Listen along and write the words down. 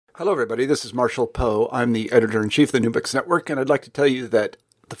Hello, everybody. This is Marshall Poe. I'm the editor-in-chief of the New Books Network, and I'd like to tell you that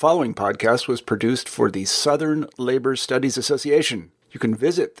the following podcast was produced for the Southern Labor Studies Association. You can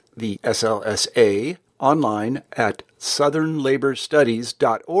visit the SLSA online at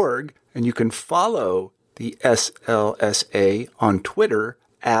southernlaborstudies.org, and you can follow the SLSA on Twitter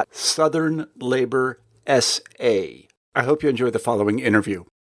at Southern Labor SA. I hope you enjoy the following interview.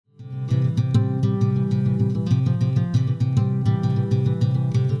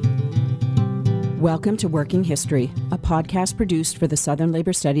 Welcome to Working History, a podcast produced for the Southern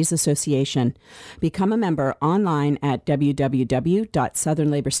Labor Studies Association. Become a member online at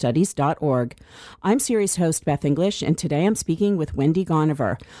www.southernlaborstudies.org. I'm series host Beth English, and today I'm speaking with Wendy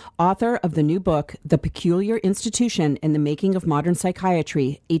Gonaver, author of the new book, The Peculiar Institution in the Making of Modern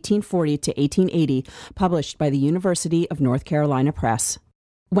Psychiatry, 1840 to 1880, published by the University of North Carolina Press.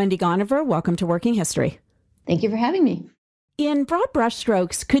 Wendy Gonaver, welcome to Working History. Thank you for having me. In broad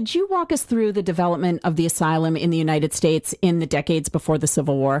brushstrokes, could you walk us through the development of the asylum in the United States in the decades before the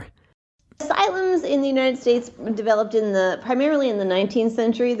Civil War? Asylums in the United States developed primarily in the 19th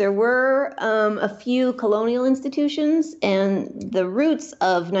century. There were a few colonial institutions, and the roots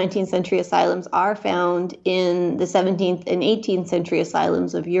of 19th century asylums are found in the 17th and 18th century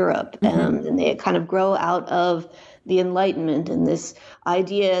asylums of Europe. And they kind of grow out of the Enlightenment and this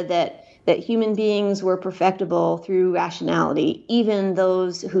idea that human beings were perfectible through rationality, even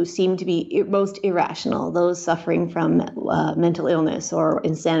those who seemed to be most irrational, those suffering from mental illness or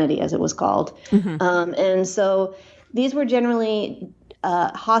insanity, as it was called. And so these were generally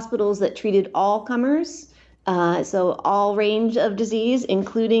hospitals that treated all comers, so all range of disease,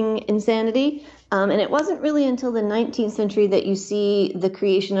 including insanity. And it wasn't really until the 19th century that you see the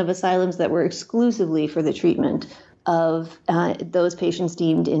creation of asylums that were exclusively for the treatment of those patients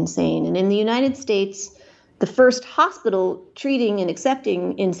deemed insane. And in the United States, the first hospital treating and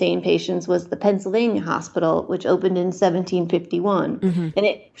accepting insane patients was the Pennsylvania Hospital, which opened in 1751. And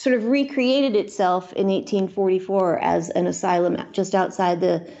it sort of recreated itself in 1844 as an asylum just outside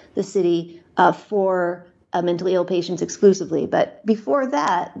the city for mentally ill patients exclusively. But before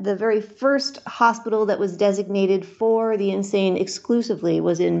that, the very first hospital that was designated for the insane exclusively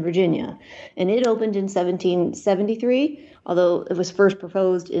was in Virginia. And it opened in 1773, although it was first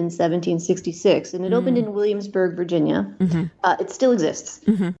proposed in 1766. And it opened in Williamsburg, Virginia. It still exists.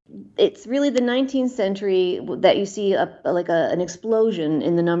 It's really the 19th century that you see an explosion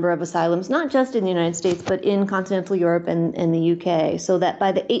in the number of asylums, not just in the United States, but in continental Europe and the UK. So that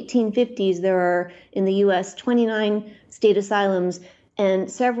by the 1850s, there are in the US 29 state asylums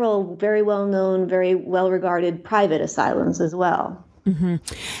and several very well-known, very well-regarded private asylums as well.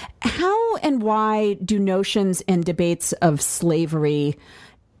 How and why do notions and debates of slavery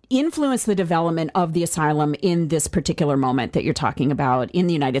influence the development of the asylum in this particular moment that you're talking about in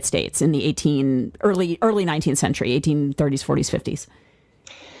the United States in the early 19th century, 1830s, 40s, 50s?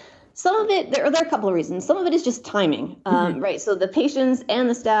 Some of it, there are a couple of reasons. Some of it is just timing, right? So the patients and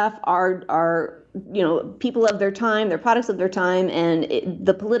the staff are people of their time, they're products of their time, and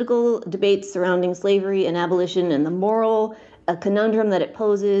the political debates surrounding slavery and abolition and the moral conundrum that it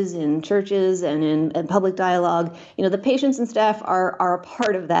poses in churches and in public dialogue, the patients and staff are a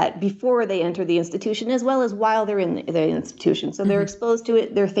part of that before they enter the institution, as well as while they're in the institution. So they're exposed to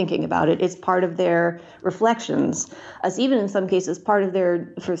it, they're thinking about it. It's part of their reflections, as even in some cases, part of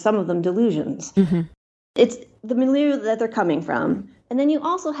for some of them, delusions. It's the milieu that they're coming from. And then you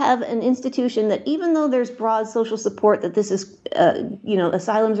also have an institution that, even though there's broad social support that this is,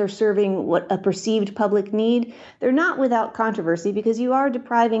 asylums are serving what a perceived public need, they're not without controversy because you are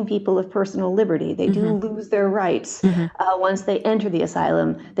depriving people of personal liberty. They do lose their rights once they enter the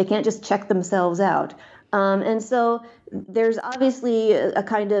asylum. They can't just check themselves out. And so there's obviously a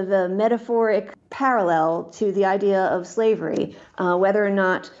kind of a metaphoric parallel to the idea of slavery, whether or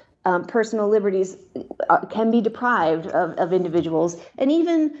not personal liberties can be deprived of individuals, and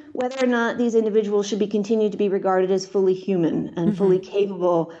even whether or not these individuals should be continued to be regarded as fully human and fully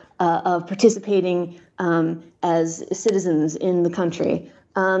capable of participating as citizens in the country.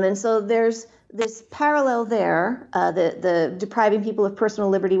 And so there's this parallel there, the depriving people of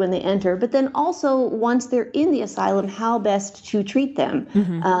personal liberty when they enter, but then also once they're in the asylum, how best to treat them.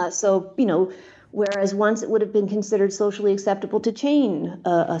 Whereas once it would have been considered socially acceptable to chain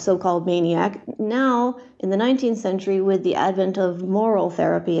a so-called maniac, now in the 19th century, with the advent of moral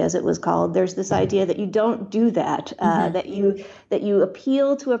therapy, as it was called, there's this idea that you don't do that, that you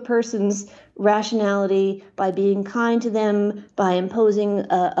appeal to a person's rationality by being kind to them, by imposing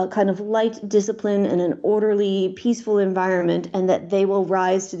a kind of light discipline and an orderly, peaceful environment, and that they will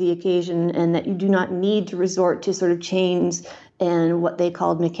rise to the occasion, and that you do not need to resort to sort of chains and what they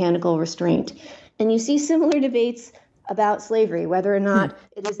called mechanical restraint. And you see similar debates about slavery, whether or not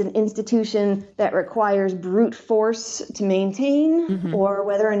it is an institution that requires brute force to maintain, or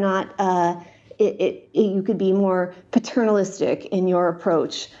whether or not you could be more paternalistic in your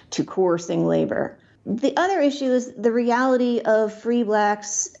approach to coercing labor. The other issue is the reality of free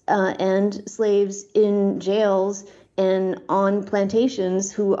blacks and slaves in jails and on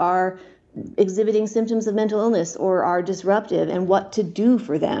plantations who are exhibiting symptoms of mental illness or are disruptive, and what to do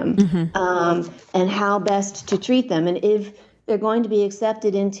for them, and how best to treat them. And if they're going to be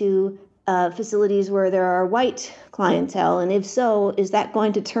accepted into facilities where there are white clientele, and if so, is that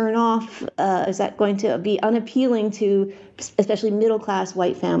going to turn off, is that going to be unappealing to especially middle-class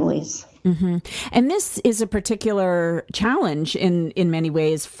white families? And this is a particular challenge in many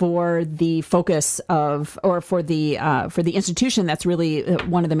ways for the focus of, or for the institution that's really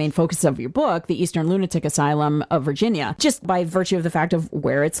one of the main focuses of your book, the Eastern Lunatic Asylum of Virginia, just by virtue of the fact of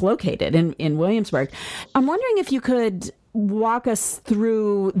where it's located in Williamsburg. I'm wondering if you could walk us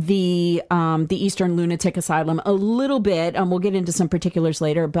through the Eastern Lunatic Asylum a little bit. We'll get into some particulars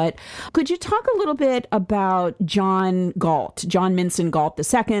later, but could you talk a little bit about John Minson Galt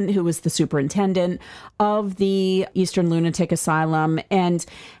II, who was the superintendent of the Eastern Lunatic Asylum, and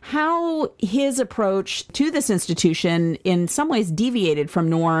how his approach to this institution in some ways deviated from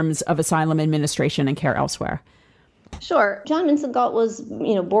norms of asylum administration and care elsewhere? Sure. John Minson Galt was,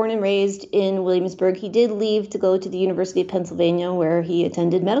 born and raised in Williamsburg. He did leave to go to the University of Pennsylvania, where he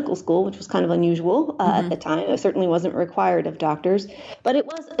attended medical school, which was kind of unusual at the time. It certainly wasn't required of doctors, but it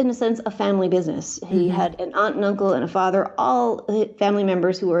was, in a sense, a family business. He had an aunt and uncle and a father, all family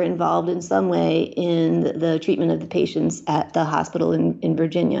members who were involved in some way in the treatment of the patients at the hospital in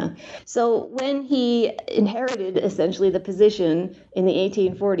Virginia. So when he inherited, essentially, the position in the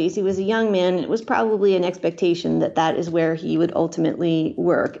 1840s, he was a young man. It was probably an expectation that is where he would ultimately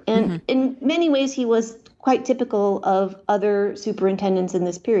work. And in many ways, he was quite typical of other superintendents in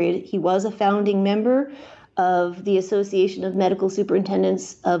this period. He was a founding member of the Association of Medical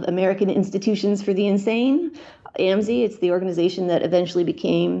Superintendents of American Institutions for the Insane, AMSI. It's the organization that eventually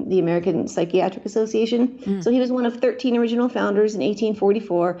became the American Psychiatric Association. So he was one of 13 original founders in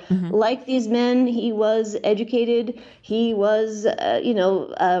 1844. Like these men, he was educated. He was,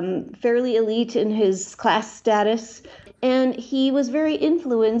 fairly elite in his class status. And he was very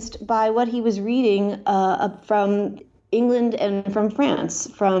influenced by what he was reading from England and from France,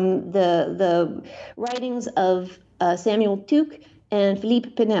 from the writings of Samuel Tuke and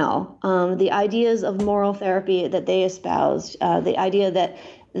Philippe Pinel, the ideas of moral therapy that they espoused, the idea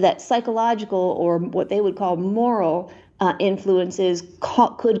that psychological, or what they would call moral, influences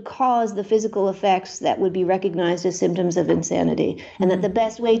could cause the physical effects that would be recognized as symptoms of insanity, and that the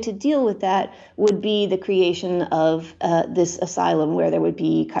best way to deal with that would be the creation of this asylum, where there would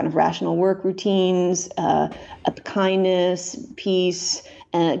be kind of rational work routines, kindness, peace,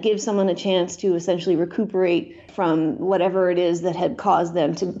 give someone a chance to essentially recuperate from whatever it is that had caused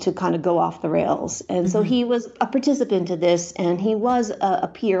them to kind of go off the rails. And so he was a participant to this, and he was a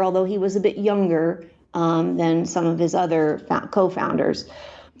peer, although he was a bit younger than some of his other co-founders.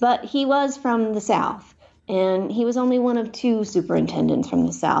 But he was from the South, and he was only one of two superintendents from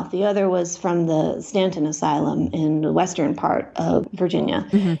the South. The other was from the Stanton Asylum in the western part of Virginia.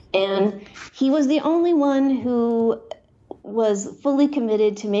 And he was the only one who was fully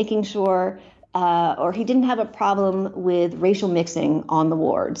committed to making sure or he didn't have a problem with racial mixing on the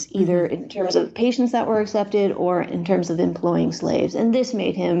wards, either in terms of patients that were accepted or in terms of employing slaves. And this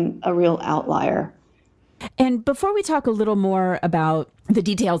made him a real outlier. And before we talk a little more about the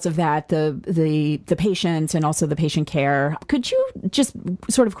details of that, the patients and also the patient care, could you just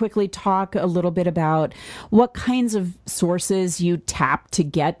sort of quickly talk a little bit about what kinds of sources you tap to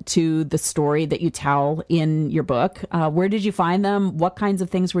get to the story that you tell in your book? Where did you find them? What kinds of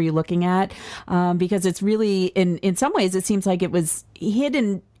things were you looking at? Because it's really, in some ways, it seems like it was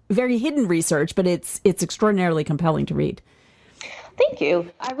very hidden research, but it's extraordinarily compelling to read. Thank you.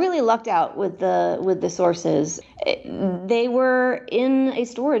 I really lucked out with the sources. They were in a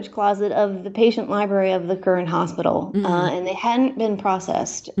storage closet of the patient library of the current hospital, and they hadn't been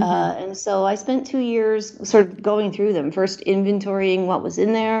processed. And so I spent 2 years sort of going through them, first inventorying what was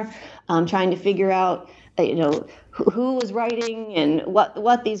in there, trying to figure out, who was writing and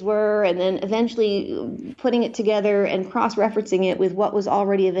what these were, and then eventually putting it together and cross-referencing it with what was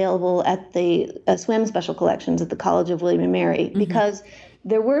already available at the SWIM special collections at the College of William and Mary, because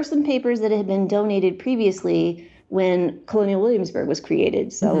there were some papers that had been donated previously when Colonial Williamsburg was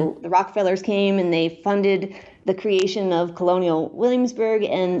created. So the Rockefellers came and they funded the creation of Colonial Williamsburg,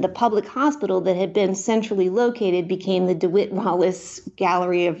 and the public hospital that had been centrally located became the DeWitt Wallace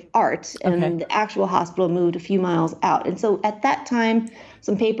Gallery of Art, and the actual hospital moved a few miles out. And so at that time,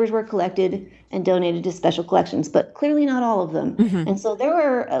 some papers were collected and donated to special collections, but clearly not all of them. And so there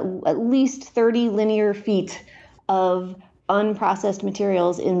were at least 30 linear feet of unprocessed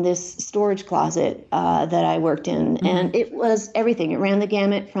materials in this storage closet that I worked in. And it was everything. It ran the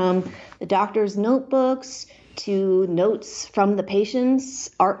gamut from the doctor's notebooks to notes from the patients,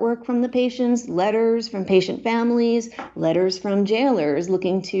 artwork from the patients, letters from patient families, letters from jailers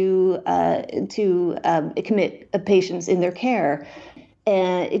looking to commit patients in their care.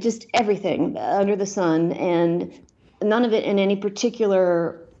 And it just everything under the sun, and none of it in any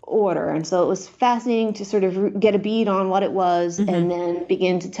particular order. And so it was fascinating to sort of get a bead on what it was and then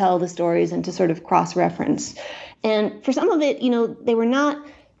begin to tell the stories and to sort of cross-reference. And for some of it, they were not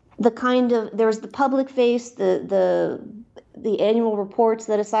the kind of, there was the public face, the annual reports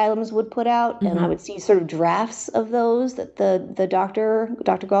that asylums would put out, and I would see sort of drafts of those that the Dr.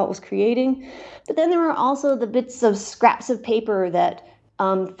 Galt was creating. But then there were also the bits of scraps of paper that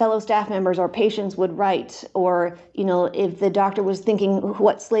fellow staff members or patients would write, or, if the doctor was thinking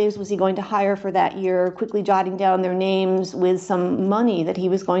what slaves was he going to hire for that year, quickly jotting down their names with some money that he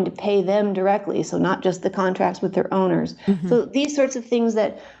was going to pay them directly, so not just the contracts with their owners. So these sorts of things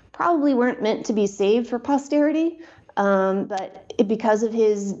that probably weren't meant to be saved for posterity, but because of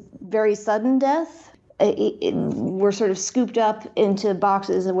his very sudden death, were sort of scooped up into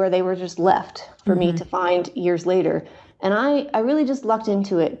boxes where they were just left for me to find years later. And I really just lucked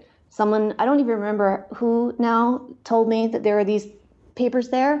into it. Someone, I don't even remember who now, told me that there are these papers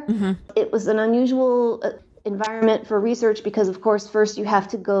there. It was an unusual environment for research because, of course, first you have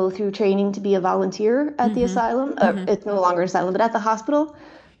to go through training to be a volunteer at the asylum. It's no longer an asylum, but at the hospital,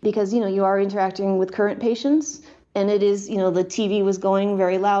 because, you are interacting with current patients. And it is, the TV was going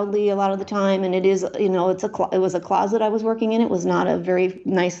very loudly a lot of the time. And it is, it was a closet I was working in. It was not a very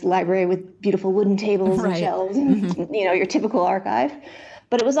nice library with beautiful wooden tables and shelves, and, your typical archive.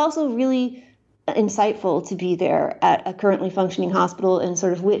 But it was also really insightful to be there at a currently functioning hospital and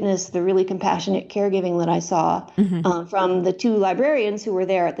sort of witness the really compassionate caregiving that I saw from the two librarians who were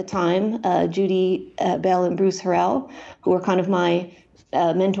there at the time, Judy Bell and Bruce Harrell, who were kind of my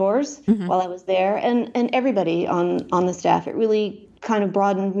mentors while I was there, and everybody on the staff. It really kind of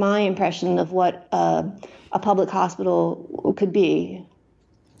broadened my impression of what a public hospital could be.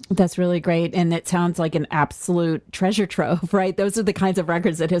 That's really great. And it sounds like an absolute treasure trove, right? Those are the kinds of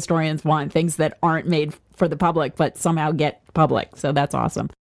records that historians want, things that aren't made for the public, but somehow get public. So that's awesome.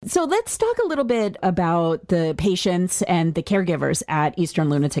 So let's talk a little bit about the patients and the caregivers at Eastern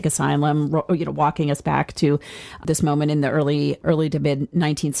Lunatic Asylum, walking us back to this moment in the early to mid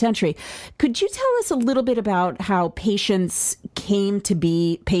 19th century. Could you tell us a little bit about how patients came to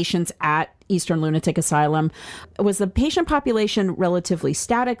be patients at Eastern Lunatic Asylum? Was the patient population relatively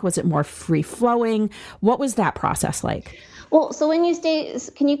static? Was it more free-flowing? What was that process like? Well, so when you say,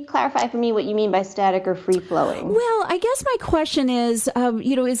 can you clarify for me what you mean by static or free-flowing? Well, I guess my question is,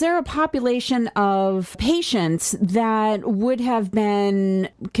 is there a population of patients that would have been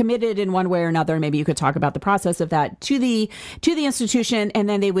committed in one way or another? Maybe you could talk about the process of that to the institution, and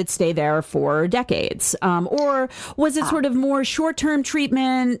then they would stay there for decades. Or was it sort of more short-term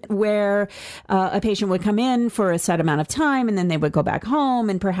treatment where a patient would come in for a set amount of time and then they would go back home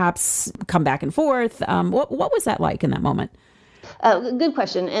and perhaps come back and forth? What was that like in that moment? Good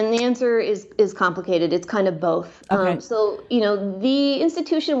question. And the answer is complicated. It's kind of both. Okay. So, the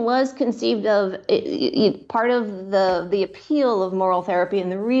institution was conceived of, part of the appeal of moral therapy,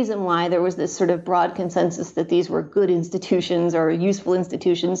 and the reason why there was this sort of broad consensus that these were good institutions or useful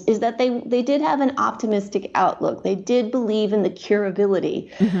institutions is that they did have an optimistic outlook. They did believe in the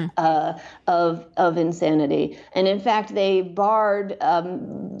curability of insanity. And in fact, they barred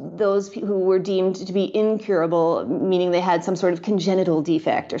those who were deemed to be incurable, meaning they had some sort of congenital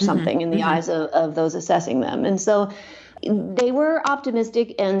defect or something in the eyes of those assessing them. And so they were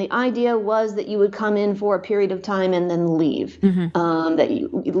optimistic, and the idea was that you would come in for a period of time and then leave, that you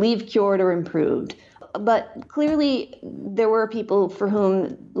leave cured or improved. But clearly there were people for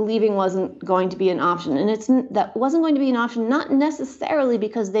whom leaving wasn't going to be an option. And that wasn't going to be an option, not necessarily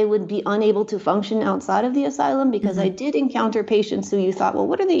because they would be unable to function outside of the asylum, because I did encounter patients who you thought, well,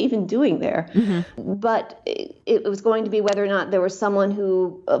 what are they even doing there? But it was going to be whether or not there was someone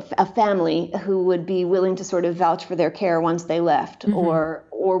a family who would be willing to sort of vouch for their care once they left, or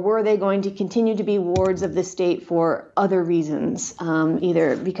or were they going to continue to be wards of the state for other reasons,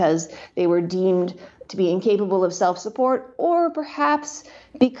 either because they were deemed to be incapable of self-support, or perhaps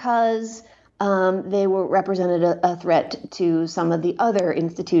because they were represented a threat to some of the other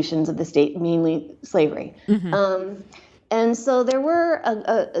institutions of the state, mainly slavery. And so there were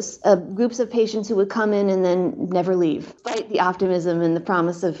groups of patients who would come in and then never leave, despite the optimism and the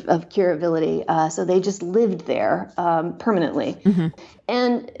promise of curability. So they just lived there permanently.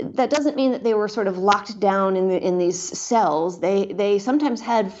 And that doesn't mean that they were sort of locked down in these cells. They sometimes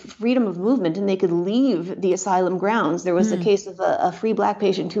had freedom of movement and they could leave the asylum grounds. There was a case of a free black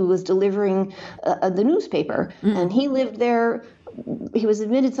patient who was delivering the newspaper, and he lived there. He was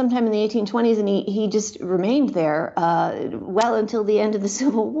admitted sometime in the 1820s, and he just remained there well until the end of the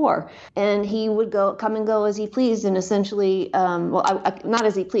Civil War. And he would come and go as he pleased, and essentially, not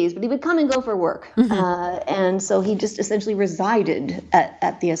as he pleased, but he would come and go for work. And so he just essentially resided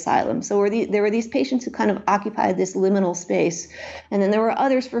at the asylum. So there were these patients who kind of occupied this liminal space, and then there were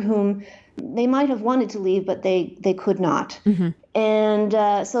others for whom they might have wanted to leave, but they could not. And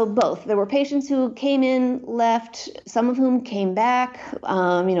so both. There were patients who came in, left, some of whom came back,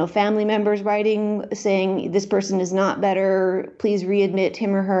 family members writing, saying, this person is not better, please readmit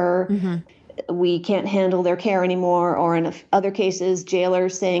him or her. We can't handle their care anymore. Or in other cases,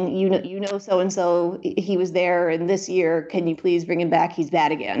 jailers saying, you know so-and-so, he was there, and this year, can you please bring him back? He's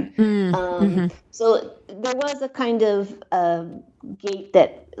bad again. So there was a kind of gate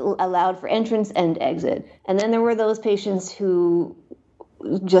that allowed for entrance and exit. And then there were those patients who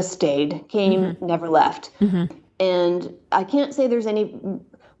just stayed, came, never left. And I can't say there's any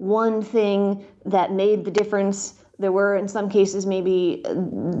one thing that made the difference. There were, in some cases, maybe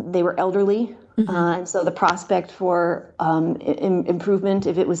they were elderly. And so the prospect for improvement,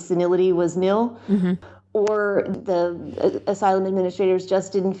 if it was senility, was nil. Or the asylum administrators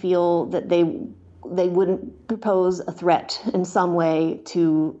just didn't feel that they wouldn't propose a threat in some way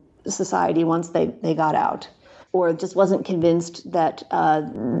to society once they got out, or just wasn't convinced that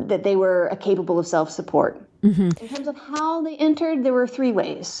they were capable of self-support. In terms of how they entered, there were three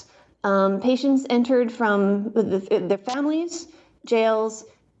ways. Patients entered from their families, jails,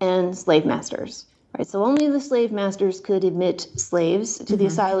 and slave masters. Right, so only the slave masters could admit slaves to the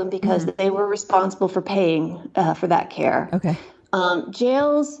asylum because they were responsible for paying for that care.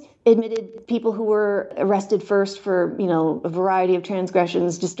 Jails admitted people who were arrested first for, a variety of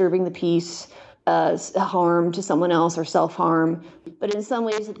transgressions, disturbing the peace, harm to someone else, or self-harm. But in some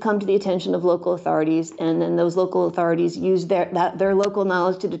ways, it come to the attention of local authorities, and then those local authorities used their local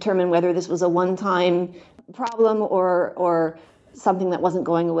knowledge to determine whether this was a one-time problem or something that wasn't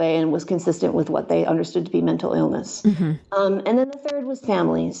going away and was consistent with what they understood to be mental illness. And then the third was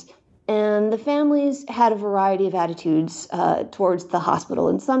families. And the families had a variety of attitudes towards the hospital.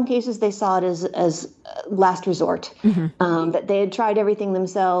 In some cases, they saw it as last resort, that they had tried everything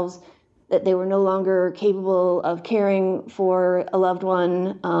themselves, that they were no longer capable of caring for a loved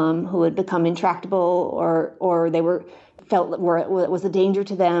one who had become intractable, or they felt it was a danger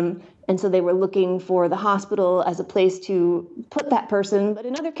to them. And so they were looking for the hospital as a place to put that person. But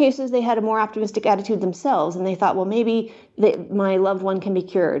in other cases, they had a more optimistic attitude themselves. And they thought, well, maybe my loved one can be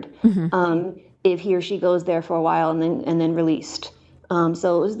cured if he or she goes there for a while and then released.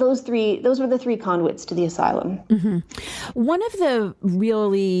 So it was those were the three conduits to the asylum. One of the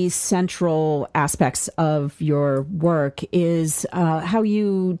really central aspects of your work is how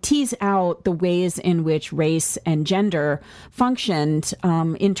you tease out the ways in which race and gender functioned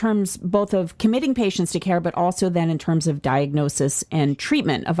in terms both of committing patients to care, but also then in terms of diagnosis and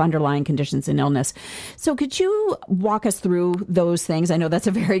treatment of underlying conditions and illness. So could you walk us through those things? I know that's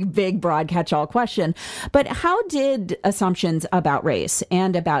a very big, broad catch-all question, but how did assumptions about race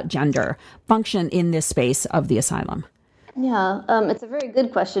and about gender function in this space of the asylum? Yeah, it's a very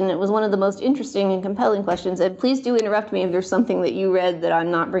good question. It was one of the most interesting and compelling questions. And please do interrupt me if there's something that you read that I'm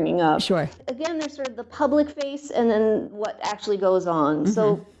not bringing up. Sure. Again, there's sort of the public face and then what actually goes on.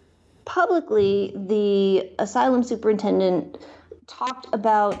 So publicly, the asylum superintendent talked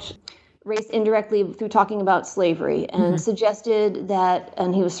about race indirectly through talking about slavery and suggested that,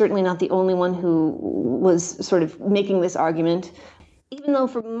 and he was certainly not the only one who was sort of making this argument, even though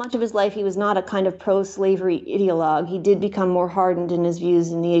for much of his life he was not a kind of pro-slavery ideologue, he did become more hardened in his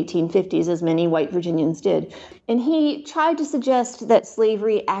views in the 1850s, as many white Virginians did. And he tried to suggest that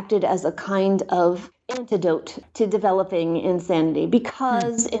slavery acted as a kind of antidote to developing insanity,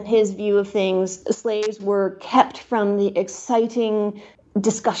 because in his view of things, slaves were kept from the exciting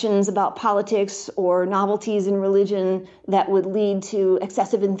discussions about politics or novelties in religion that would lead to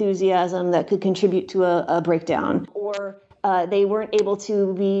excessive enthusiasm that could contribute to a breakdown, or they weren't able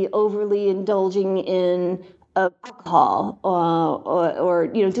to be overly indulging in alcohol or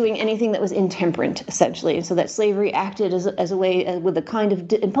doing anything that was intemperate, essentially. So that slavery acted as a way with a kind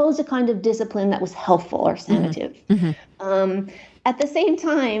of imposed a kind of discipline that was healthful or sanative. At the same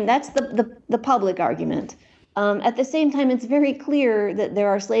time, that's the public argument. At the same time, it's very clear that there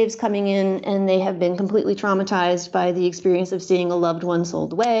are slaves coming in and they have been completely traumatized by the experience of seeing a loved one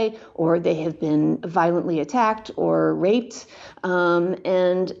sold away, or they have been violently attacked or raped.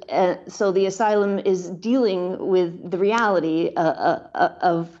 And so the asylum is dealing with the reality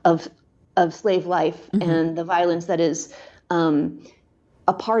of slave life and the violence that is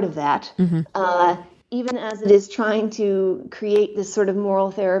a part of that. Even as it is trying to create this sort of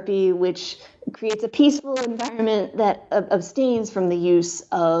moral therapy, which creates a peaceful environment that abstains from the use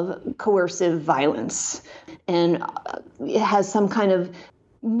of coercive violence and it has some kind of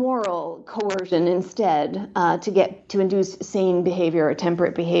moral coercion instead to induce sane behavior or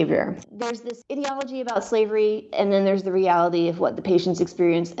temperate behavior. There's this ideology about slavery, and then there's the reality of what the patients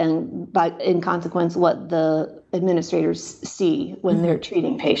experience and, in consequence, what the administrators see when they're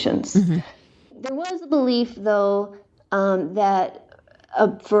treating patients. There was a belief, though, that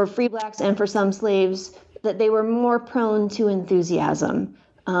for free blacks and for some slaves, that they were more prone to enthusiasm.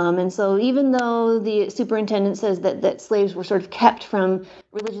 And so even though the superintendent says that slaves were sort of kept from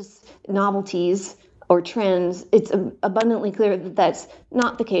religious novelties or trends, it's abundantly clear that that's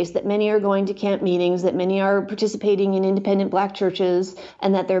not the case, that many are going to camp meetings, that many are participating in independent black churches,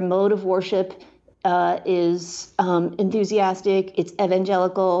 and that their mode of worship is enthusiastic, it's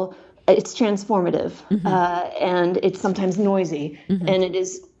evangelical, it's transformative, and it's sometimes noisy, and it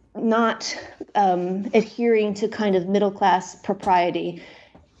is not adhering to kind of middle-class propriety,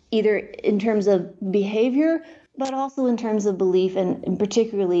 either in terms of behavior, but also in terms of belief, and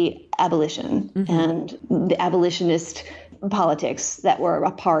particularly abolition and the abolitionist politics that were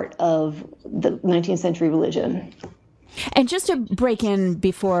a part of the 19th century religion. And just to break in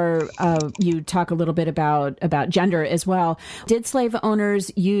before you talk a little bit about gender as well, did slave owners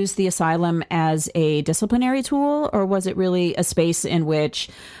use the asylum as a disciplinary tool, or was it really a space in which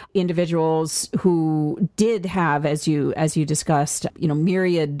individuals who did have, as you discussed,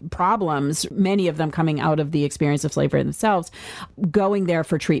 myriad problems, many of them coming out of the experience of slavery themselves, going there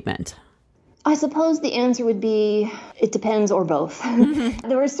for treatment? I suppose the answer would be it depends, or both.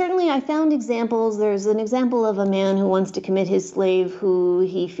 There were certainly, I found examples. There's an example of a man who wants to commit his slave who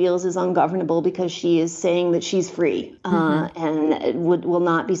he feels is ungovernable because she is saying that she's free and will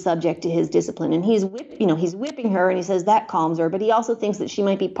not be subject to his discipline. And he's whipping her, and he says that calms her, but he also thinks that she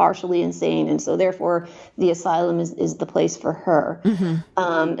might be partially insane, and so therefore the asylum is the place for her.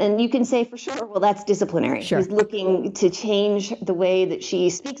 And you can say for sure, well, that's disciplinary. Sure. He's looking to change the way that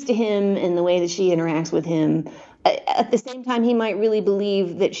she speaks to him and the way that she interacts with him. At the same time, he might really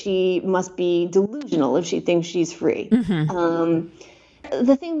believe that she must be delusional if she thinks she's free.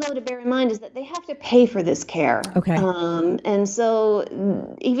 The thing, though, to bear in mind is that they have to pay for this care. Okay. And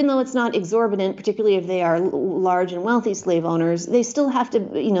so even though it's not exorbitant, particularly if they are large and wealthy slave owners, they still have to,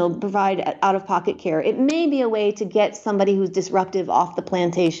 provide out-of-pocket care. It may be a way to get somebody who's disruptive off the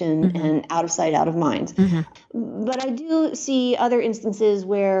plantation and out of sight, out of mind. But I do see other instances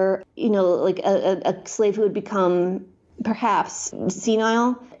where, like a slave who had become perhaps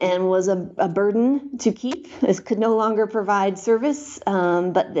senile and was a burden to keep, could no longer provide service,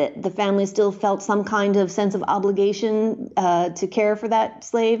 but the family still felt some kind of sense of obligation to care for that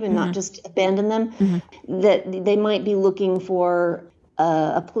slave and not just abandon them, that they might be looking for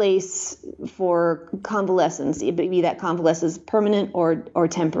a place for convalescence, be that convalescence permanent or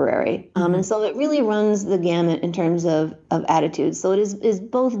temporary. And so it really runs the gamut in terms of attitudes. So it is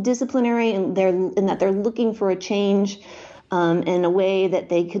both disciplinary in that they're looking for a change in a way that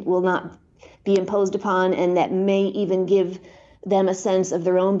will not be imposed upon, and that may even give them a sense of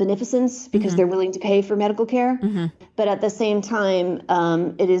their own beneficence because they're willing to pay for medical care. But at the same time,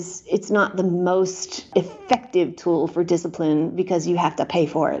 it's not the most effective tool for discipline because you have to pay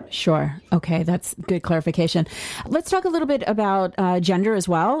for it. Sure. Okay, that's good clarification. Let's talk a little bit about gender as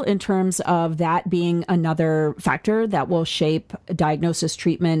well, in terms of that being another factor that will shape diagnosis,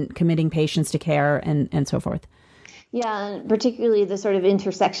 treatment, committing patients to care, and so forth. Yeah, and particularly the sort of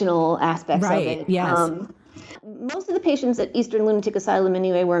intersectional aspects of it. Yes. Most of the patients at Eastern Lunatic Asylum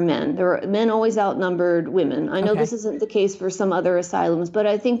anyway were men. Men always outnumbered women. I know this isn't the case for some other asylums, but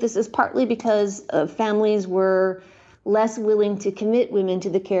I think this is partly because families were less willing to commit women to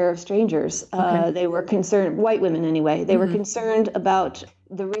the care of strangers. They were concerned, white women anyway, they were concerned about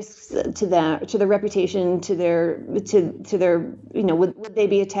the risks to their reputation, to their, would they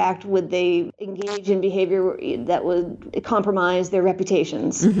be attacked? Would they engage in behavior that would compromise their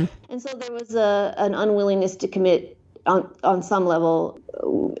reputations? And so there was an unwillingness to commit on some level.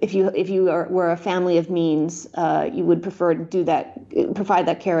 If you were a family of means, you would prefer to do that, provide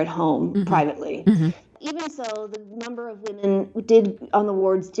that care at home privately. Even so, the number of women on the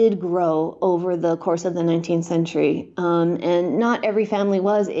wards did grow over the course of the 19th century, and not every family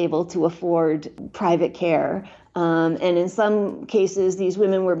was able to afford private care. And in some cases, these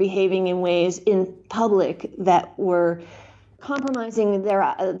women were behaving in ways in public that were compromising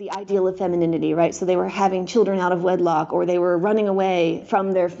the ideal of femininity, right? So they were having children out of wedlock, or they were running away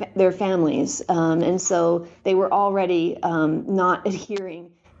from their families, and so they were already not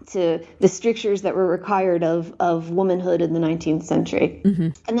adhering to the strictures that were required of womanhood in the 19th century.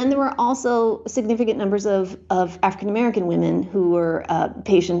 And then there were also significant numbers of African American women who were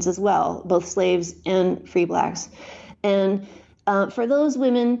patients as well, both slaves and free blacks. And for those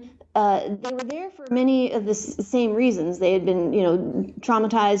women, they were there for many of the same reasons. They had been,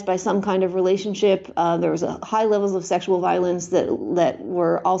 traumatized by some kind of relationship. There was high levels of sexual violence that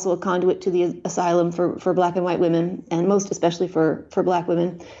were also a conduit to the asylum for black and white women, and most especially for black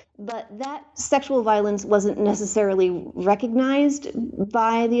women. But that sexual violence wasn't necessarily recognized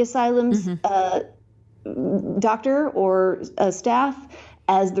by the asylum's doctor or staff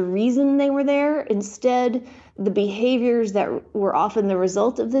as the reason they were there. Instead, the behaviors that were often the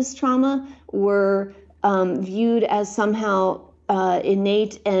result of this trauma were viewed as somehow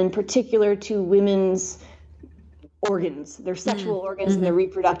innate and particular to women's organs, their sexual organs and their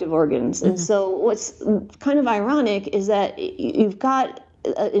reproductive organs. And so what's kind of ironic is that you've got,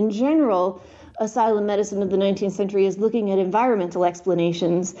 in general, asylum medicine of the 19th century is looking at environmental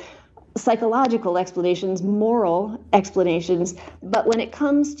explanations, psychological explanations, moral explanations. But when it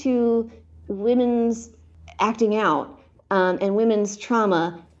comes to women's acting out and women's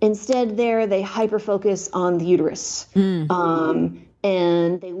trauma, instead they hyper-focus on the uterus.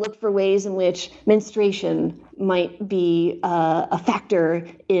 And they look for ways in which menstruation might be a factor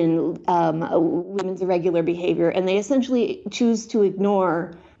in women's irregular behavior. And they essentially choose to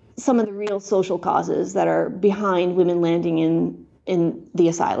ignore some of the real social causes that are behind women landing in the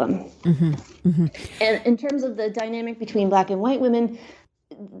asylum. And in terms of the dynamic between black and white women,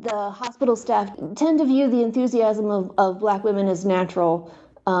 the hospital staff tend to view the enthusiasm of black women as natural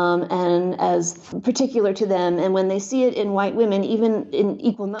and as particular to them. And when they see it in white women, even in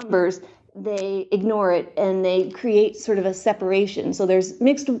equal numbers, they ignore it and they create sort of a separation. So there's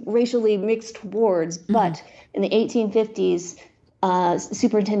racially mixed wards, but in the 1850s,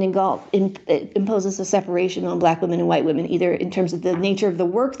 Superintendent Galt imposes a separation on black women and white women, either in terms of the nature of the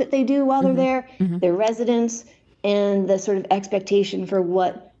work that they do while they're there, their residence, and the sort of expectation for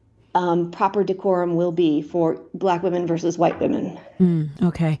what proper decorum will be for black women versus white women.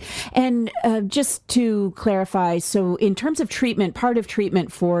 Okay. And just to clarify, so in terms of treatment, part of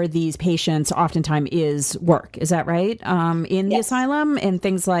treatment for these patients oftentimes is work. Is that right? In the asylum, and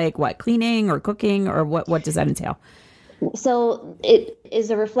things like what, cleaning or cooking, or what does that entail? So it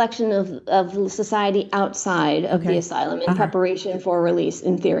is a reflection of society outside of the asylum in preparation for release,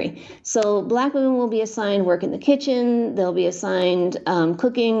 in theory. So black women will be assigned work in the kitchen. They'll be assigned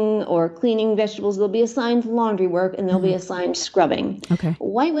cooking or cleaning vegetables. They'll be assigned laundry work, and they'll be assigned scrubbing. Okay.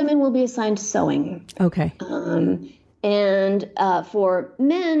 White women will be assigned sewing. Okay. And for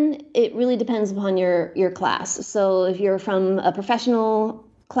men, it really depends upon your class. So if you're from a professional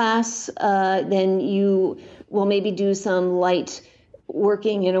class, then you will maybe do some light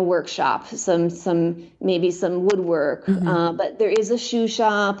working in a workshop, maybe some woodwork. But there is a shoe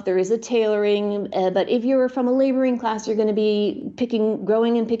shop, there is a tailoring. But if you're from a laboring class, you're going to be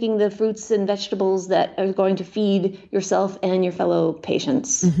growing and picking the fruits and vegetables that are going to feed yourself and your fellow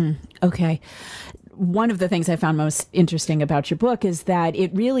patients. Okay. One of the things I found most interesting about your book is that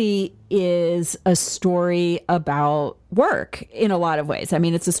it really is a story about work in a lot of ways. I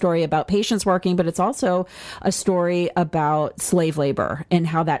mean, it's a story about patients working, but it's also a story about slave labor and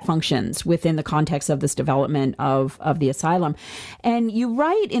how that functions within the context of this development of the asylum. And you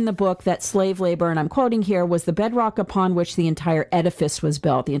write in the book that slave labor, and I'm quoting here, was the bedrock upon which the entire edifice was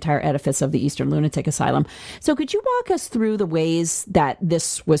built, the entire edifice of the Eastern Lunatic Asylum. So could you walk us through the ways that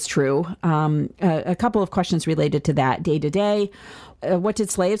this was true? A couple of questions related to that. Day to day, what did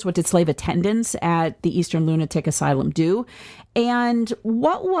slave attendants at the Eastern Lunatic Asylum do? And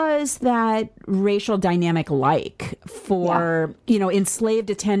what was that racial dynamic like for, enslaved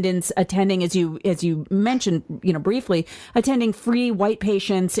attendants attending, as you mentioned, briefly, attending free white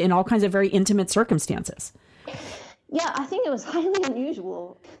patients in all kinds of very intimate circumstances? Yeah, I think it was highly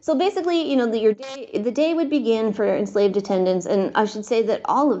unusual. So basically, the day would begin for enslaved attendants, and I should say that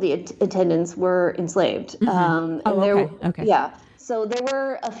all of the attendants were enslaved. Okay. Yeah. So there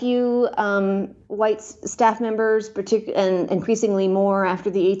were a few white staff members, and increasingly more after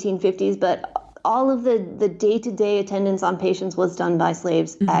the 1850s, but all of the day-to-day attendance on patients was done by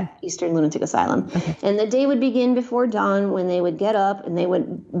slaves at Eastern Lunatic Asylum. Okay. And the day would begin before dawn when they would get up and they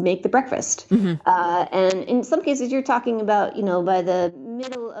would make the breakfast. And in some cases, you're talking about, by the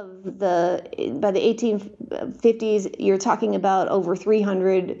 1850s, you're talking about over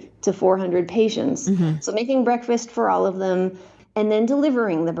 300 to 400 patients. So making breakfast for all of them, and then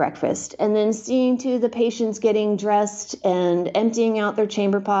delivering the breakfast, and then seeing to the patients getting dressed and emptying out their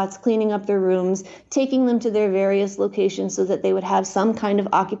chamber pots, cleaning up their rooms, taking them to their various locations so that they would have some kind of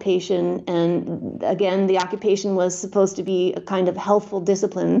occupation. And again, the occupation was supposed to be a kind of healthful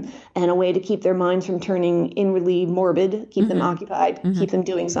discipline and a way to keep their minds from turning inwardly morbid, keep them occupied, keep them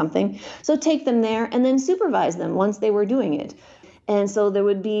doing something. So take them there and then supervise them once they were doing it. And so there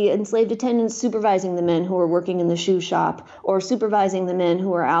would be enslaved attendants supervising the men who were working in the shoe shop, or supervising the men who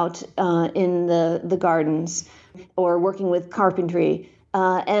were out in the gardens, or working with carpentry.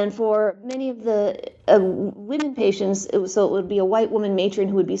 And for many of the women patients, it would be a white woman matron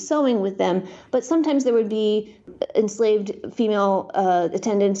who would be sewing with them. But sometimes there would be enslaved female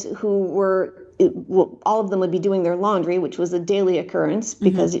attendants who were, all of them would be doing their laundry, which was a daily occurrence,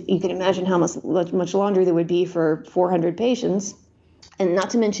 because you can imagine how much laundry there would be for 400 patients. And not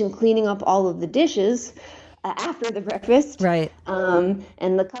to mention cleaning up all of the dishes after the breakfast, right? And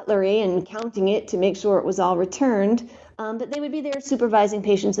the cutlery, and counting it to make sure it was all returned. But they would be there supervising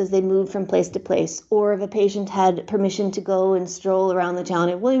patients as they moved from place to place. Or if a patient had permission to go and stroll around the town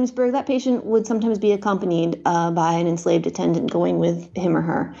of Williamsburg, that patient would sometimes be accompanied by an enslaved attendant going with him or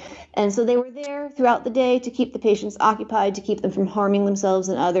her. And so they were there throughout the day to keep the patients occupied, to keep them from harming themselves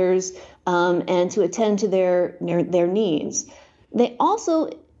and others, and to attend to their needs. They also,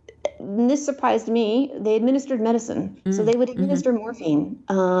 and this surprised me, they administered medicine. So they would administer morphine.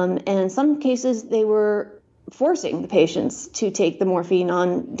 And in some cases, they were forcing the patients to take the morphine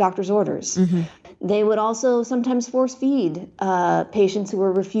on doctor's orders. They would also sometimes force feed patients who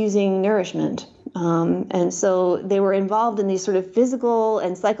were refusing nourishment. And so they were involved in these sort of physical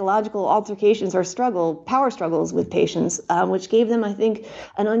and psychological altercations or power struggles with patients, which gave them, I think,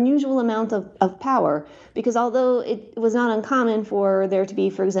 an unusual amount of power. Because although it was not uncommon for there to be,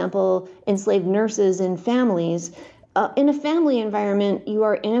 for example, enslaved nurses in families, in a family environment, you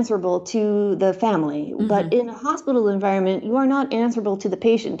are answerable to the family. But in a hospital environment, you are not answerable to the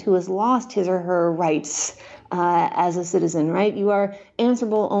patient who has lost his or her rights as a citizen, right? You are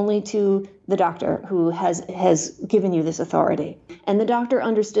answerable only to the doctor who has given you this authority. And the doctor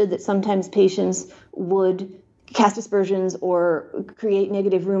understood that sometimes patients would cast aspersions or create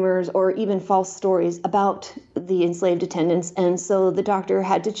negative rumors or even false stories about the enslaved attendants. And so the doctor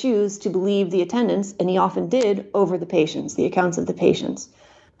had to choose to believe the attendants, and he often did, over the patients, the accounts of the patients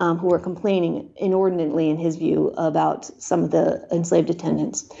who were complaining inordinately, in his view, about some of the enslaved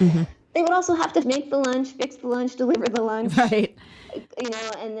attendants. They would also have to make the lunch, fix the lunch, deliver the lunch. Right.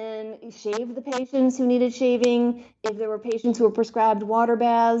 And then shave the patients who needed shaving. If there were patients who were prescribed water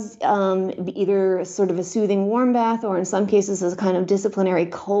baths, either sort of a soothing warm bath or in some cases as a kind of disciplinary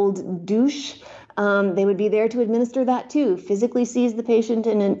cold douche, they would be there to administer that too, physically seize the patient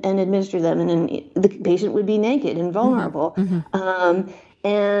and administer them. And then the patient would be naked and vulnerable.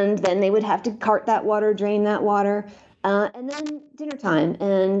 And then they would have to cart that water, drain that water. And then dinner time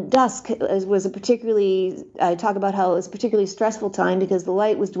and dusk was I talk about how it was a particularly stressful time because the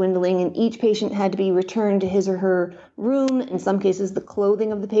light was dwindling and each patient had to be returned to his or her room. In some cases, the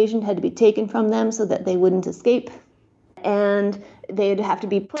clothing of the patient had to be taken from them so that they wouldn't escape. And they'd have to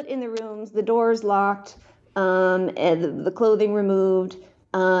be put in the rooms, the doors locked, and the clothing removed.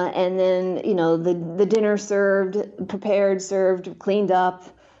 And then, the dinner served, prepared, served, cleaned up.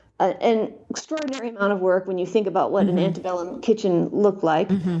 An extraordinary amount of work when you think about what an antebellum kitchen looked like.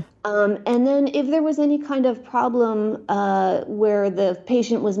 And then if there was any kind of problem where the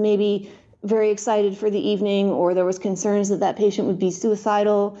patient was maybe very excited for the evening or there was concerns that patient would be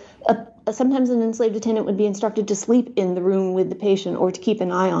suicidal, sometimes an enslaved attendant would be instructed to sleep in the room with the patient or to keep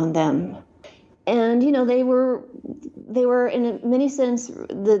an eye on them. And they were in many sense,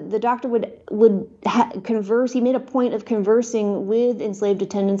 the doctor would converse. He made a point of conversing with enslaved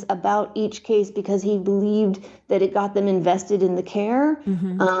attendants about each case because he believed that it got them invested in the care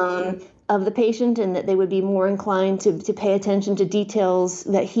of the patient, and that they would be more inclined to pay attention to details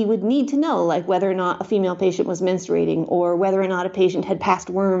that he would need to know, like whether or not a female patient was menstruating, or whether or not a patient had passed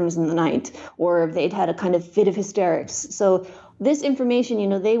worms in the night, or if they'd had a kind of fit of hysterics. So this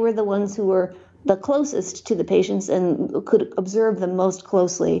information, they were the ones who were the closest to the patients and could observe them most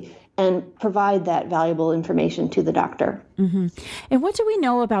closely and provide that valuable information to the doctor. Mm-hmm. And what do we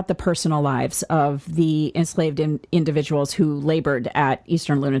know about the personal lives of the enslaved individuals who labored at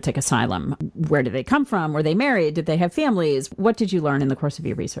Eastern Lunatic Asylum? Where did they come from? Were they married? Did they have families? What did you learn in the course of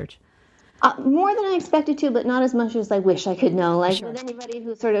your research? More than I expected to, but not as much as I wish I could know. Like, sure. With anybody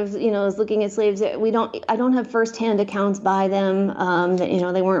who sort of, is looking at slaves, I don't have firsthand accounts by them.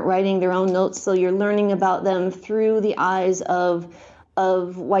 They weren't writing their own notes, so you're learning about them through the eyes of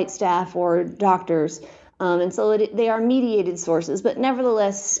white staff or doctors. And so they are mediated sources, but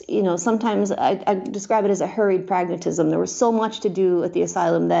nevertheless, sometimes I describe it as a hurried pragmatism. There was so much to do at the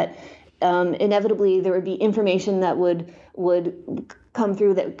asylum that inevitably there would be information that would come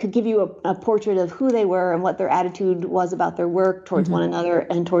through that could give you a portrait of who they were and what their attitude was about their work towards one another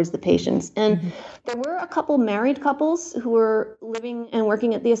and towards the patients. And there were a couple married couples who were living and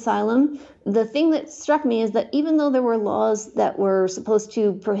working at the asylum. The thing that struck me is that even though there were laws that were supposed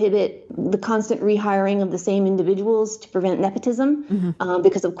to prohibit the constant rehiring of the same individuals to prevent nepotism,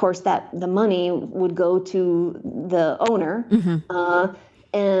 because of course the money would go to the owner,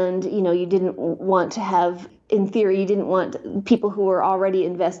 and you didn't want to have, in theory, you didn't want people who were already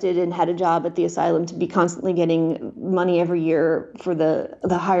invested and had a job at the asylum to be constantly getting money every year for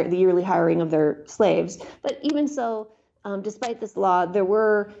the yearly hiring of their slaves. But even so, despite this law, there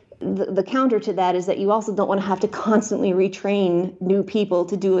were the counter to that is that you also don't want to have to constantly retrain new people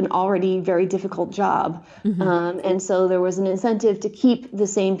to do an already very difficult job. And so there was an incentive to keep the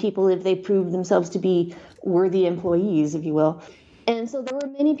same people if they proved themselves to be worthy employees, if you will. And so there were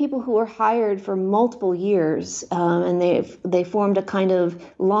many people who were hired for multiple years, and they formed a kind of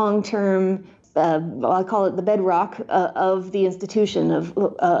long-term, I call it the bedrock of the institution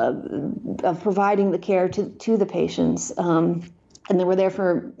of providing the care to the patients. And they were there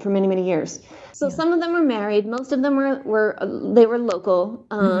for many, many years. So some of them were married. Most of them were local.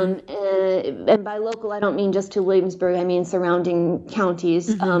 And by local, I don't mean just to Williamsburg. I mean surrounding counties.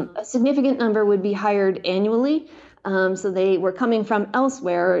 A significant number would be hired annually. So they were coming from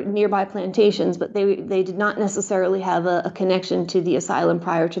elsewhere, nearby plantations, but they did not necessarily have a connection to the asylum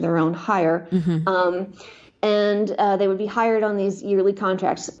prior to their own hire. And they would be hired on these yearly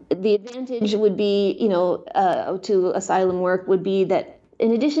contracts. The advantage would be, to asylum work would be that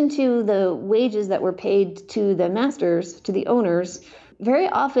in addition to the wages that were paid to the masters, to the owners, very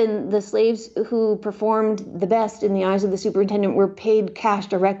often the slaves who performed the best in the eyes of the superintendent were paid cash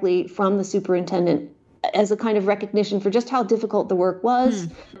directly from the superintendent as a kind of recognition for just how difficult the work was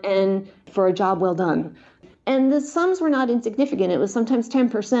and for a job well done. And the sums were not insignificant. It was sometimes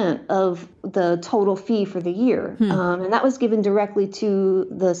 10% of the total fee for the year. And that was given directly to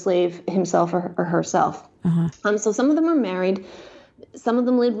the slave himself or herself. So some of them were married. Some of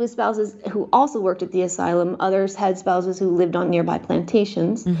them lived with spouses who also worked at the asylum. Others had spouses who lived on nearby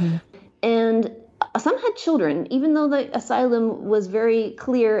plantations. And some had children, even though the asylum was very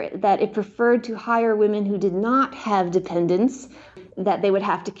clear that it preferred to hire women who did not have dependents that they would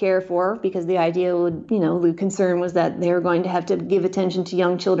have to care for, because the idea would, the concern was that they were going to have to give attention to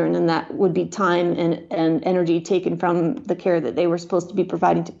young children, and that would be time and energy taken from the care that they were supposed to be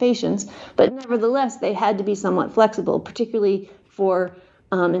providing to patients. But nevertheless, they had to be somewhat flexible, particularly for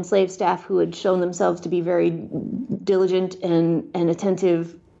enslaved staff who had shown themselves to be very diligent and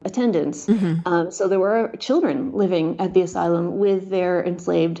attentive attendants. So there were children living at the asylum with their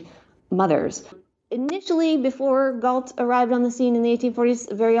enslaved mothers. Initially, before Galt arrived on the scene in the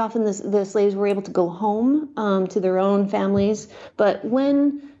 1840s, very often the slaves were able to go home to their own families. But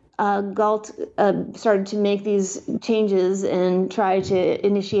when Galt started to make these changes and try to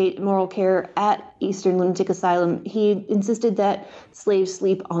initiate moral care at Eastern Lunatic Asylum, he insisted that slaves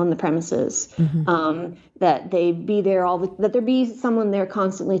sleep on the premises, that they be there that there be someone there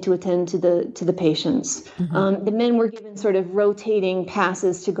constantly to attend to the patients. The men were given sort of rotating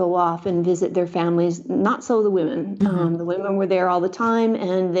passes to go off and visit their families. Not so the women. The women were there all the time,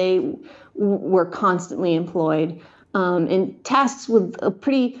 and they were constantly employed in tasks with a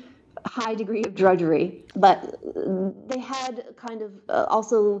pretty high degree of drudgery, but they had kind of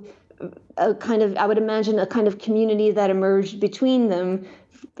also a kind of, I would imagine, a kind of community that emerged between them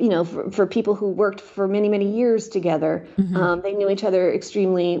for people who worked for many, many years together. They knew each other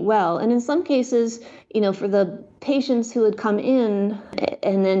extremely well. And in some cases, for the patients who had come in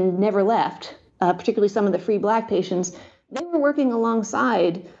and then never left, particularly some of the free Black patients, they were working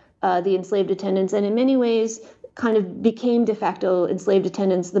alongside the enslaved attendants, and in many ways kind of became de facto enslaved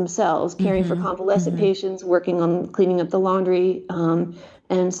attendants themselves, caring for convalescent patients, working on cleaning up the laundry.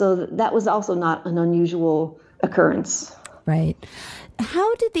 And so that was also not an unusual occurrence. Right.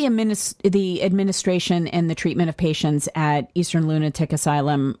 How did the administration and the treatment of patients at Eastern Lunatic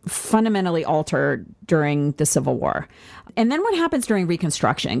Asylum fundamentally alter during the Civil War? And then what happens during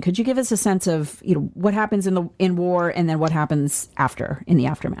Reconstruction? Could you give us a sense of what happens in war and then what happens in the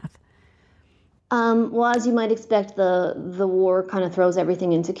aftermath? Well, as you might expect, the war kind of throws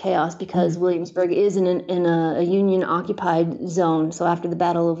everything into chaos because Williamsburg is in a Union-occupied zone. So after the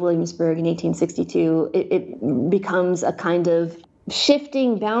Battle of Williamsburg in 1862, it becomes a kind of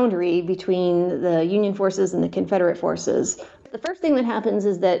shifting boundary between the Union forces and the Confederate forces. The first thing that happens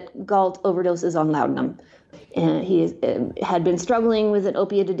is that Galt overdoses on laudanum. And he had been struggling with an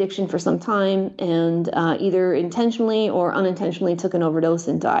opiate addiction for some time and either intentionally or unintentionally took an overdose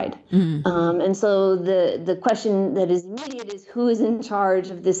and died. And so the question that is immediate is who is in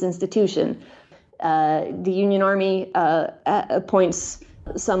charge of this institution? The Union Army appoints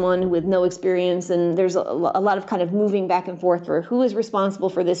someone with no experience, and there's a lot of kind of moving back and forth for who is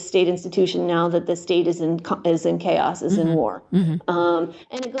responsible for this state institution now that the state is in chaos, is in war. And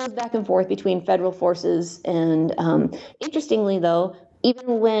it goes back and forth between federal forces. And interestingly, though,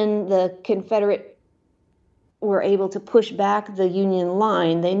 even when the Confederate were able to push back the Union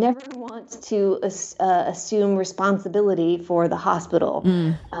line, they never want to assume responsibility for the hospital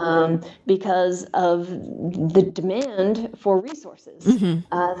because of the demand for resources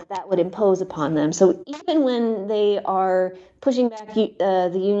that would impose upon them. So even when they are pushing back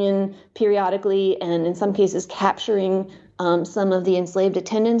the Union periodically and in some cases capturing some of the enslaved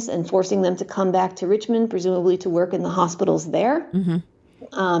attendants and forcing them to come back to Richmond, presumably to work in the hospitals there,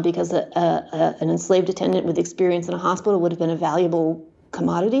 because an enslaved attendant with experience in a hospital would have been a valuable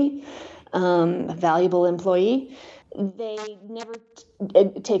commodity, a valuable employee. They never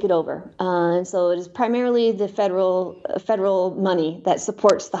take it over. And so it is primarily the federal money that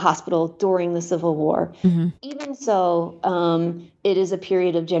supports the hospital during the Civil War. Even so, it is a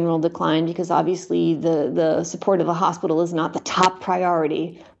period of general decline because obviously the support of a hospital is not the top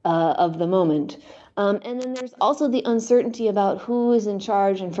priority of the moment. And then there's also the uncertainty about who is in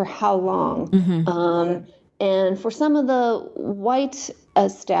charge and for how long. And for some of the white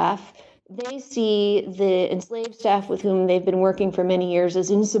staff, they see the enslaved staff with whom they've been working for many years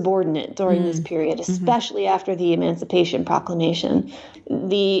as insubordinate during this period, especially after the Emancipation Proclamation.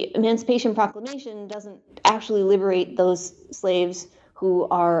 The Emancipation Proclamation doesn't actually liberate those slaves who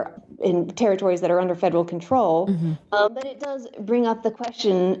are in territories that are under federal control, but it does bring up the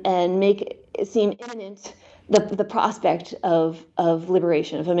question and make it seem imminent, the prospect of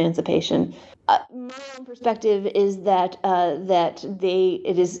liberation, of emancipation. My own perspective is that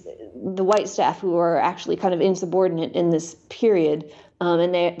it is the white staff who are actually kind of insubordinate in this period,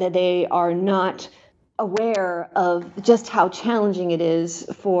 and that they are not aware of just how challenging it is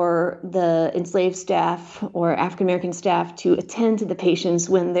for the enslaved staff or African American staff to attend to the patients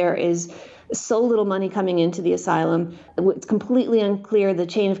when there is so little money coming into the asylum. It's completely unclear the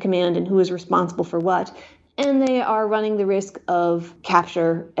chain of command and who is responsible for what. And they are running the risk of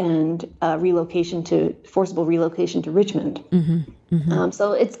capture and forcible relocation to Richmond.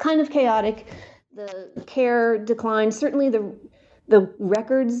 So it's kind of chaotic. The care declines. Certainly the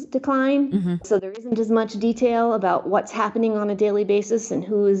records decline. So there isn't as much detail about what's happening on a daily basis and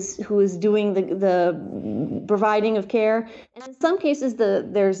who is doing the providing of care. And in some cases,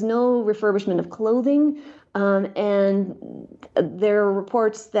 there's no refurbishment of clothing. And there are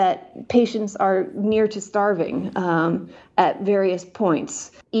reports that patients are near to starving at various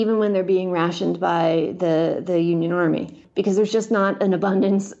points, even when they're being rationed by the Union Army, because there's just not an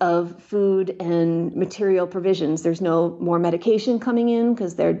abundance of food and material provisions. There's no more medication coming in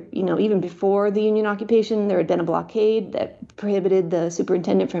because even before the Union occupation, there had been a blockade that prohibited the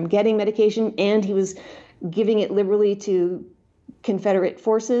superintendent from getting medication, and he was giving it liberally to Confederate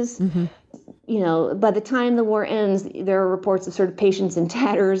forces. By the time the war ends, there are reports of sort of patients in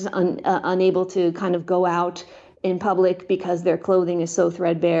tatters, unable to kind of go out in public because their clothing is so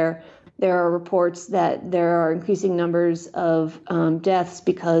threadbare. There are reports that there are increasing numbers of deaths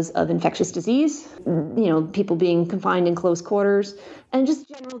because of infectious disease, people being confined in close quarters, and just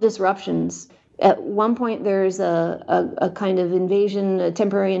general disruptions. At one point, there's a kind of invasion, a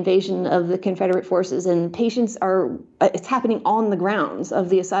temporary invasion of the Confederate forces, and patients it's happening on the grounds of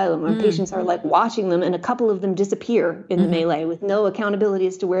the asylum, and patients are like watching them, and a couple of them disappear in the melee with no accountability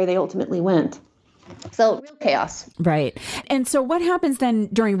as to where they ultimately went. So real chaos. Right. And so what happens then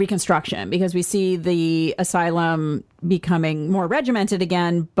during Reconstruction? Because we see the asylum becoming more regimented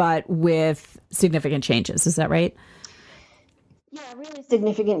again, but with significant changes. Is that right? Yeah, really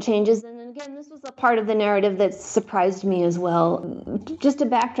significant changes. And again, this was a part of the narrative that surprised me as well. Just to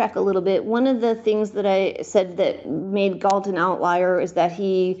backtrack a little bit, one of the things that I said that made Galt an outlier is that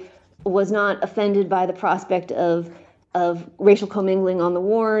he was not offended by the prospect of racial commingling on the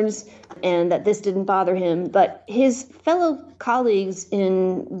wards, and that this didn't bother him. But his fellow colleagues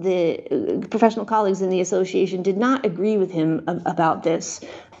professional colleagues in the association did not agree with him about this.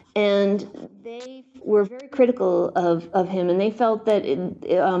 And they were very critical of him, and they felt that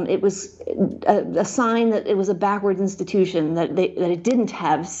it was a sign that it was a backwards institution, that it didn't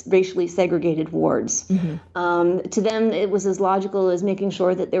have racially segregated wards. To them, it was as logical as making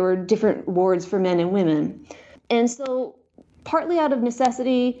sure that there were different wards for men and women. And so, partly out of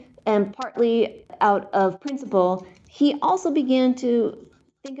necessity and partly out of principle, he also began to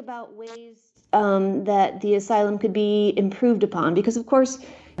think about ways that the asylum could be improved upon. Because, of course,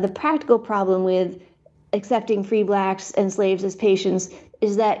 the practical problem with accepting free blacks and slaves as patients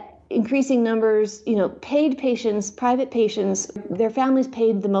is that increasing numbers, paid patients, private patients, their families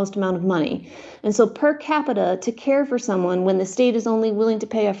paid the most amount of money. And so per capita, to care for someone when the state is only willing to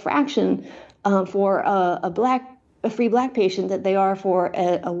pay a fraction for a free black patient that they are for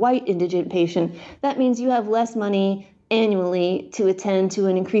a white indigent patient, that means you have less money annually to attend to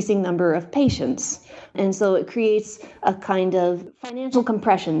an increasing number of patients. And so it creates a kind of financial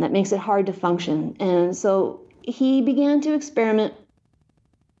compression that makes it hard to function. And so he began to experiment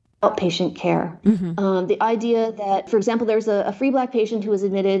outpatient care. The idea that, for example, there's a free black patient who was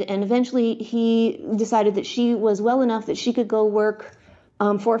admitted, and eventually he decided that she was well enough that she could go work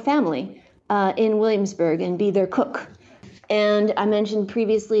for a family in Williamsburg and be their cook. And I mentioned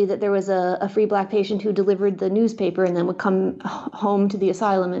previously that there was a free black patient who delivered the newspaper and then would come home to the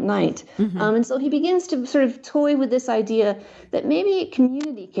asylum at night. And so he begins to sort of toy with this idea that maybe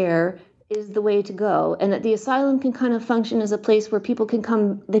community care is the way to go, and that the asylum can kind of function as a place where people can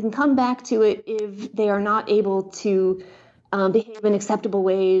come back to it if they are not able to behave in acceptable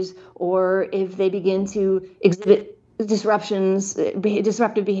ways, or if they begin to exhibit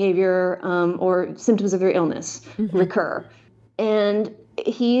disruptive behavior, or symptoms of their illness recur. And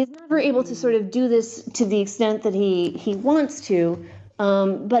he is never able to sort of do this to the extent that he wants to,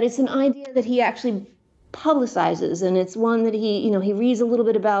 but it's an idea that he actually publicizes, and it's one that he reads a little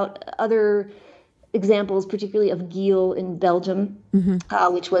bit about other examples, particularly of Giel in Belgium,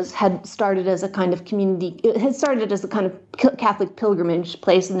 which had started as a kind of Catholic pilgrimage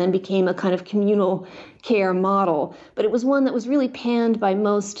place and then became a kind of communal care model. But it was one that was really panned by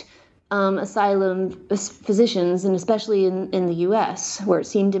most asylum physicians, and especially in the U.S., where it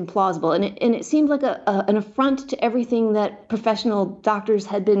seemed implausible. And it seemed like an affront to everything that professional doctors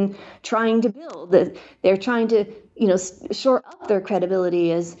had been trying to build. That they're trying to, shore up their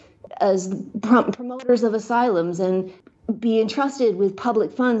credibility as promoters of asylums and be entrusted with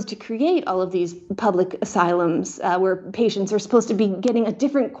public funds to create all of these public asylums where patients are supposed to be getting a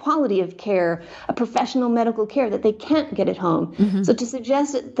different quality of care, a professional medical care that they can't get at home. So to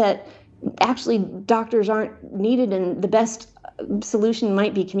suggest that actually doctors aren't needed and the best solution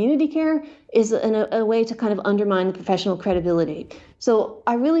might be community care is a way to kind of undermine the professional credibility. So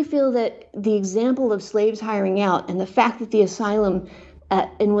I really feel that the example of slaves hiring out and the fact that the asylum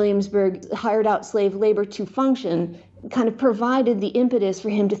in Williamsburg hired out slave labor to function kind of provided the impetus for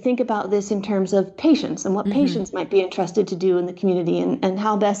him to think about this in terms of patients and what patients might be entrusted to do in the community and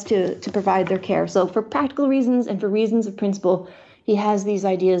how best to provide their care. So for practical reasons and for reasons of principle, he has these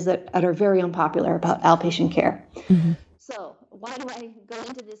ideas that are very unpopular about outpatient care. So why do I go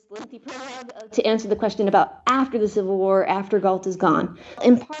into this lengthy prologue to answer the question about after the Civil War, after Galt is gone?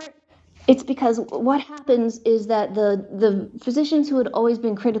 In part, it's because what happens is that the physicians who had always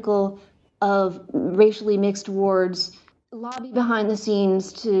been critical of racially mixed wards lobby behind the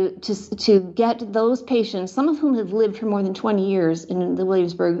scenes to get those patients, some of whom have lived for more than 20 years in the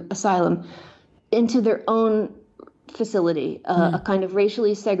Williamsburg Asylum, into their own facility, a kind of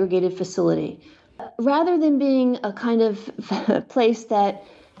racially segregated facility. Rather than being a kind of place that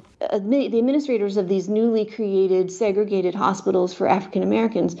the administrators of these newly created segregated hospitals for African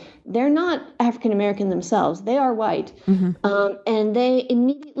Americans, they're not African American themselves. They are white. And they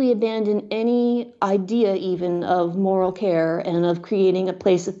immediately abandon any idea even of moral care and of creating a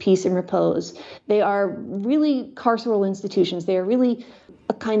place of peace and repose. They are really carceral institutions. They are really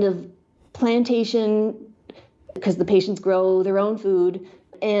a kind of plantation, because the patients grow their own food,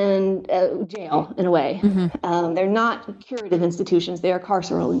 and jail in a way. They're not curative institutions, they are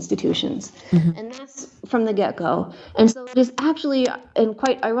carceral institutions. And that's from the get-go. And so it is actually, and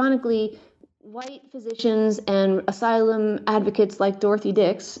quite ironically, white physicians and asylum advocates like Dorothy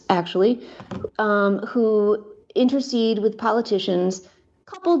Dix, actually, who intercede with politicians,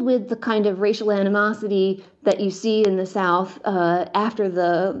 coupled with the kind of racial animosity that you see in the South after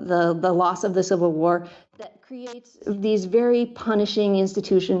the loss of the Civil War, that creates these very punishing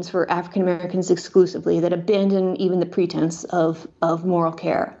institutions for African Americans exclusively that abandon even the pretense of moral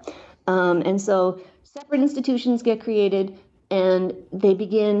care. And so separate institutions get created, and they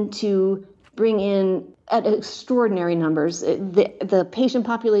begin to bring in at extraordinary numbers. The patient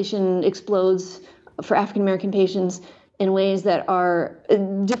population explodes for African American patients in ways that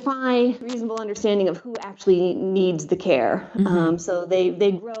defy reasonable understanding of who actually needs the care. So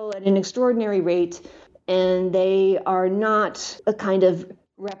they grow at an extraordinary rate, and they are not a kind of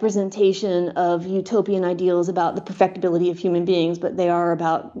representation of utopian ideals about the perfectibility of human beings, but they are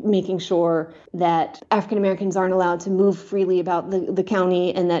about making sure that African Americans aren't allowed to move freely about the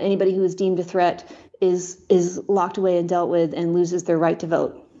county, and that anybody who is deemed a threat is locked away and dealt with and loses their right to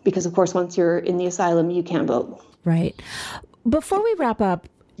vote. Because, of course, once you're in the asylum, you can't vote. Right. Before we wrap up,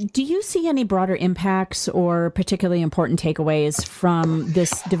 do you see any broader impacts or particularly important takeaways from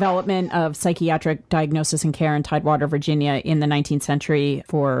this development of psychiatric diagnosis and care in Tidewater, Virginia in the 19th century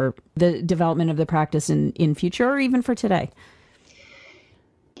for the development of the practice in future or even for today?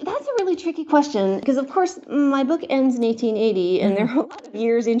 That's a really tricky question because, of course, my book ends in 1880, and there are a lot of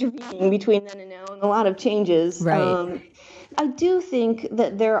years intervening between then and now and a lot of changes. Right. I do think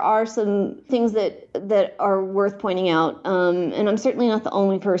that there are some things that are worth pointing out, and I'm certainly not the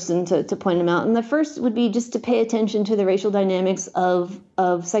only person to point them out. And the first would be just to pay attention to the racial dynamics of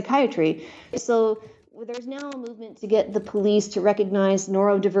psychiatry. So there's now a movement to get the police to recognize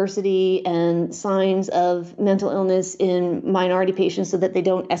neurodiversity and signs of mental illness in minority patients so that they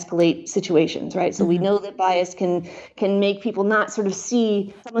don't escalate situations, right? So we know that bias can make people not sort of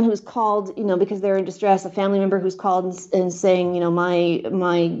see someone who's called, because they're in distress, a family member who's called and saying,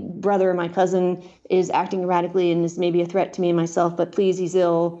 my brother or my cousin is acting erratically and is maybe a threat to me and myself, but please, he's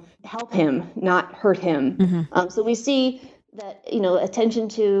ill, help him, not hurt him. So we see that, attention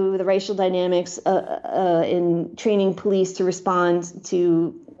to the racial dynamics in training police to respond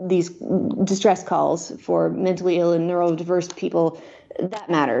to these distress calls for mentally ill and neurodiverse people, that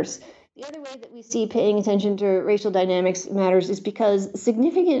matters. The other way that we see paying attention to racial dynamics matters is because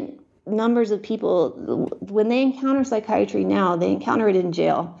significant numbers of people, when they encounter psychiatry now, they encounter it in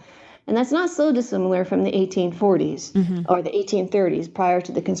jail. And that's not so dissimilar from the 1840s or the 1830s prior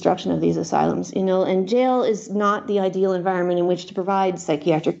to the construction of these asylums, and jail is not the ideal environment in which to provide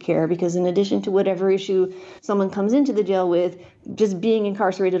psychiatric care because in addition to whatever issue someone comes into the jail with, just being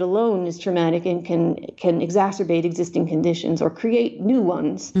incarcerated alone is traumatic and can exacerbate existing conditions or create new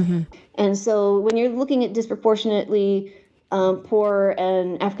ones. And so when you're looking at disproportionately poor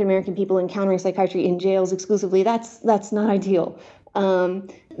and African-American people encountering psychiatry in jails exclusively, that's not ideal.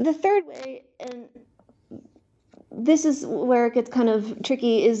 The third way, and this is where it gets kind of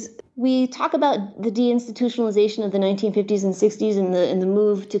tricky, is we talk about the deinstitutionalization of the 1950s and 60s and the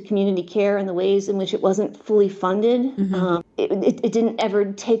move to community care and the ways in which it wasn't fully funded. It didn't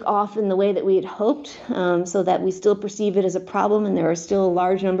ever take off in the way that we had hoped, so that we still perceive it as a problem, and there are still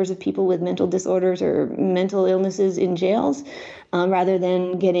large numbers of people with mental disorders or mental illnesses in jails, rather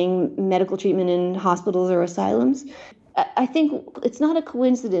than getting medical treatment in hospitals or asylums. I think it's not a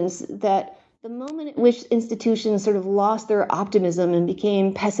coincidence that the moment at which institutions sort of lost their optimism and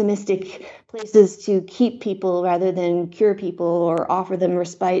became pessimistic places to keep people rather than cure people or offer them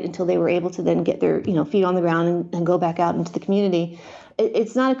respite until they were able to then get their feet on the ground and go back out into the community,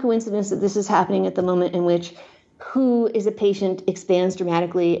 it's not a coincidence that this is happening at the moment in which who is a patient expands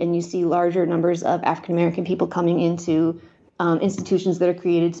dramatically and you see larger numbers of African American people coming into institutions that are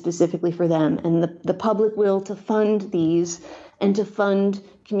created specifically for them. And the public will to fund these and to fund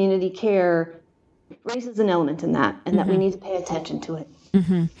community care, race is an element in that, and that we need to pay attention to it.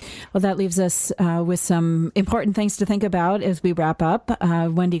 Well, that leaves us with some important things to think about as we wrap up.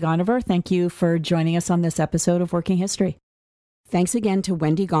 Wendy Gonaver, thank you for joining us on this episode of Working History. Thanks again to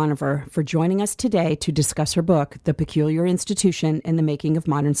Wendy Gonaver for joining us today to discuss her book, The Peculiar Institution in the Making of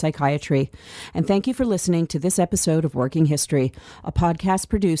Modern Psychiatry. And thank you for listening to this episode of Working History, a podcast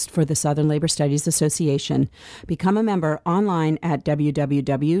produced for the Southern Labor Studies Association. Become a member online at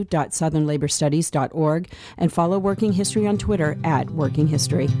www.southernlaborstudies.org and follow Working History on Twitter at Working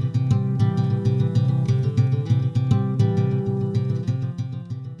History.